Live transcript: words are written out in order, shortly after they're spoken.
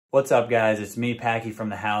What's up, guys? It's me, Packy from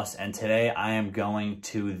the house, and today I am going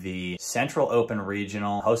to the Central Open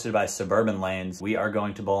Regional hosted by Suburban Lanes. We are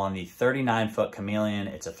going to bowl on the 39-foot Chameleon.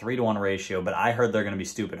 It's a 3-to-1 ratio, but I heard they're going to be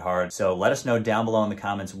stupid hard. So let us know down below in the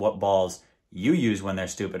comments what balls you use when they're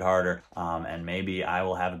stupid harder, and maybe I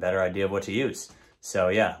will have a better idea of what to use. So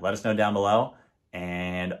yeah, let us know down below,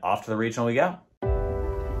 and off to the regional we go.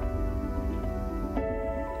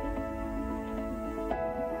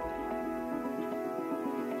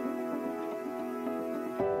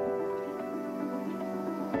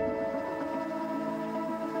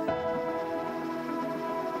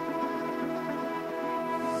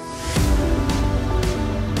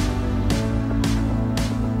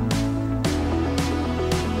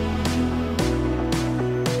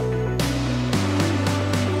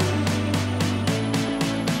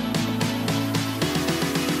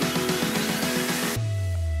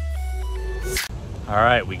 All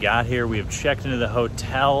right, we got here, we have checked into the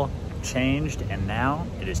hotel, changed, and now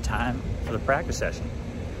it is time for the practice session.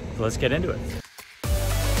 So let's get into it.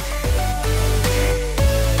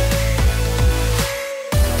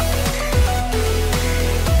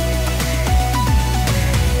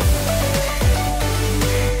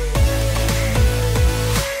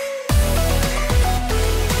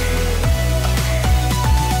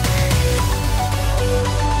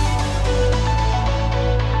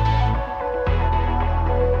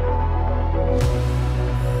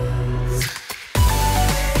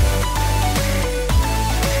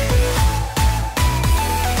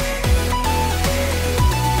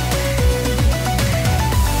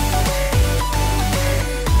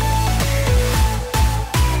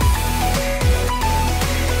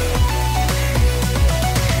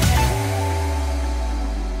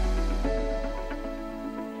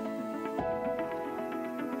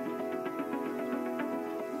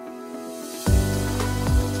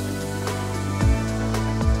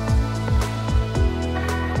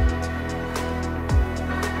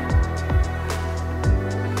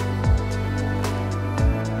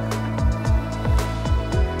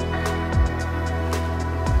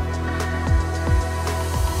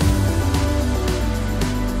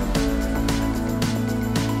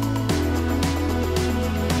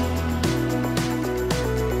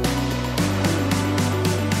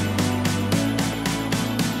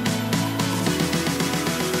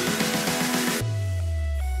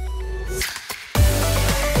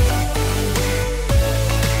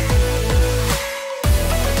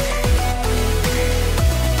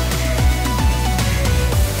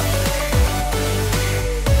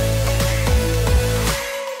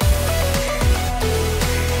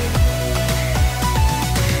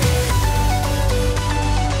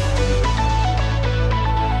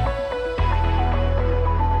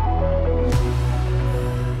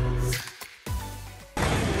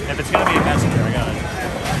 If it's gonna be a messenger,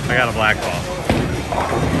 I got a black ball.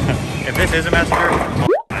 If this is a messenger,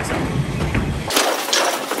 myself.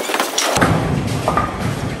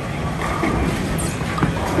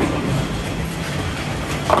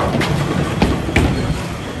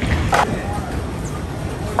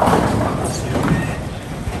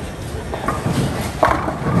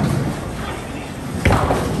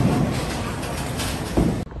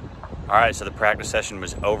 All right, so the practice session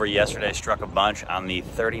was over yesterday. Struck a bunch on the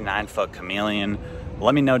 39-foot Chameleon.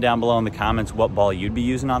 Let me know down below in the comments what ball you'd be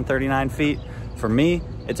using on 39 feet. For me,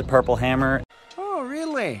 it's a purple hammer. Oh,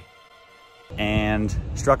 really? And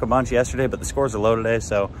struck a bunch yesterday, but the scores are low today,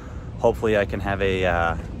 so hopefully I can have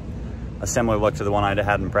a similar look to the one I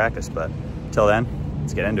had in practice. But till then,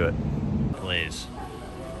 let's get into it. Please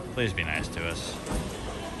be nice to us.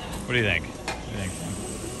 What do you think?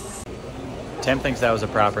 Tim thinks that was a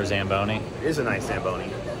proper Zamboni. It is a nice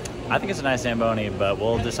Zamboni. I think it's a nice Zamboni, but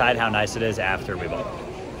we'll decide how nice it is after we bowl.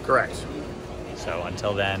 Correct. So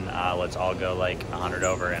until then, let's all go like 100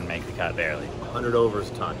 over and make the cut barely. 100 over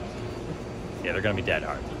is a ton. Yeah, they're gonna be dead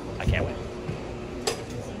hard. I can't wait.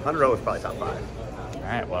 100 over is probably top 5. All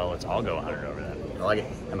right, well, let's all go 100 over then. I like it.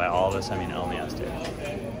 And by all of us, I mean only us two.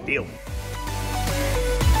 Deal.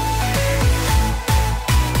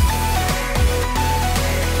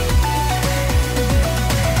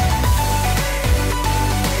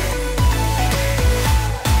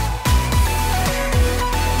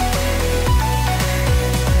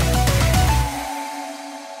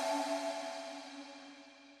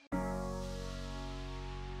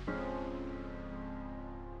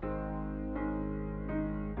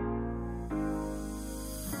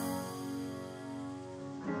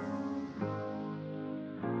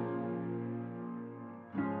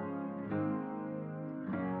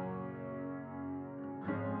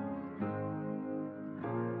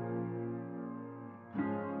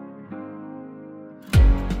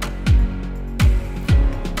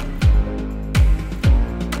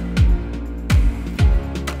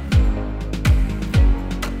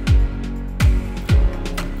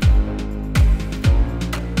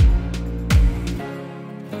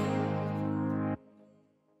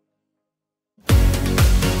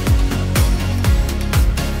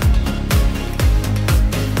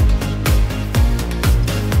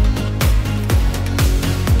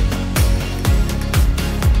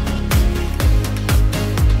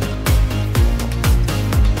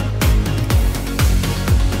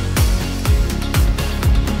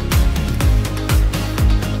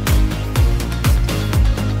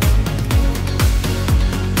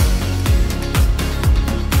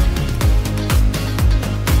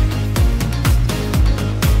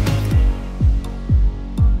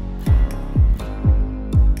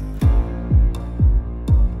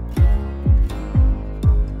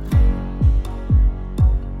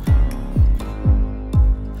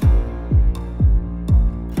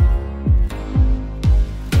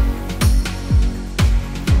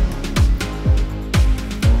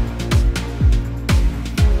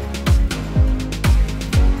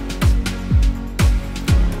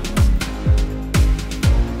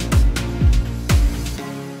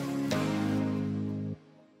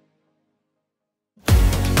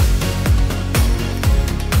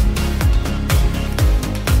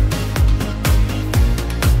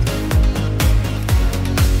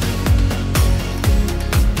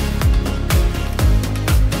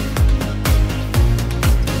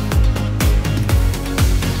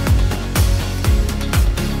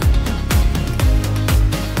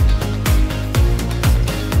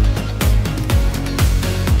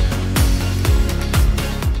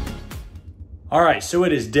 All right, so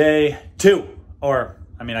it is day 2, or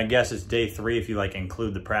I mean, I guess it's day 3 if you like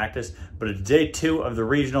include the practice, but it's day 2 of the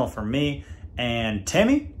regional for me and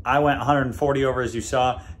Timmy. I went 140 over, as you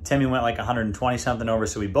saw. Timmy went like 120 something over,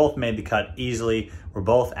 so we both made the cut easily. We're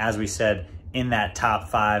both, as we said, in that top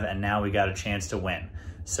 5, and now we got a chance to win.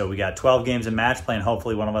 So we got 12 games of match play, and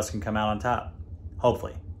hopefully one of us can come out on top.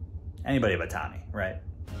 Hopefully. Anybody but Tommy, right?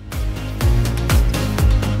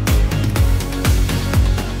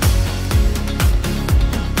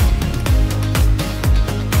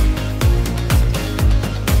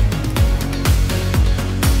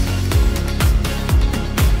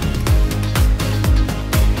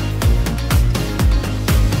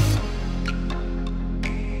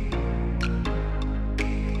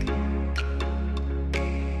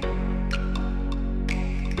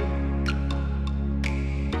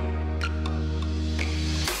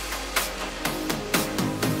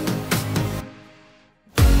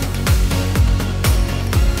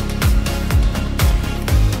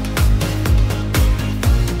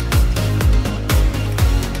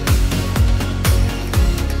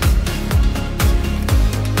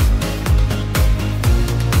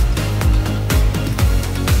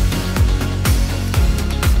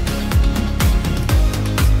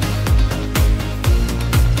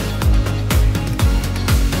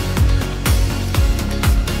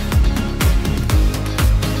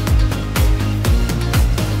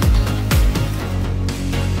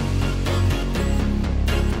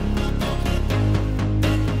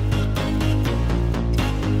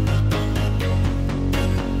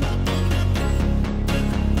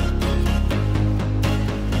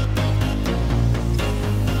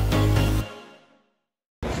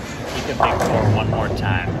 Big four one more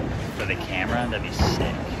time for the camera, that'd be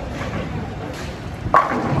sick.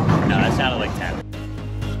 No, that sounded like 10.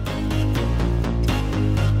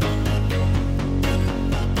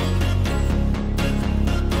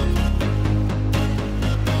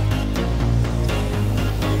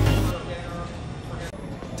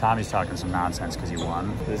 Tommy's talking some nonsense because he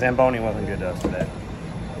won. The Zamboni wasn't good to us today.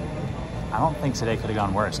 I don't think today could have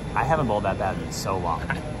gone worse. I haven't bowled that bad in so long.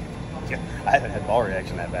 I haven't had ball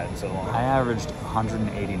reaction that bad in so long. I averaged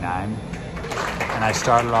 189, and I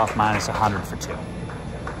started off minus 100 for 2.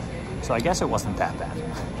 So I guess it wasn't that bad.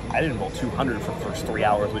 I didn't bowl 200 for the first 3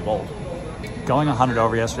 hours we bowled. Going 100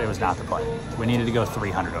 over yesterday was not the play. We needed to go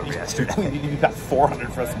 300 over yesterday. You got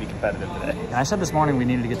 400 for us to be competitive today. And I said this morning we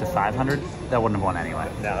needed to get to 500. That wouldn't have won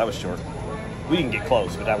anyway. No, that was short. We didn't get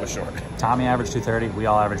close, but that was short. Tommy averaged 230. We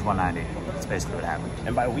all averaged 190. That's basically what happened.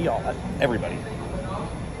 And by we all, everybody.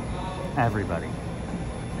 Everybody.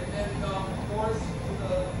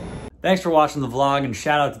 Thanks for watching the vlog, and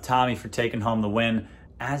shout out to Tommy for taking home the win.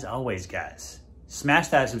 As always, guys, smash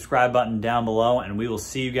that subscribe button down below, and we will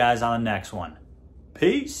see you guys on the next one.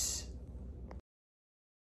 Peace.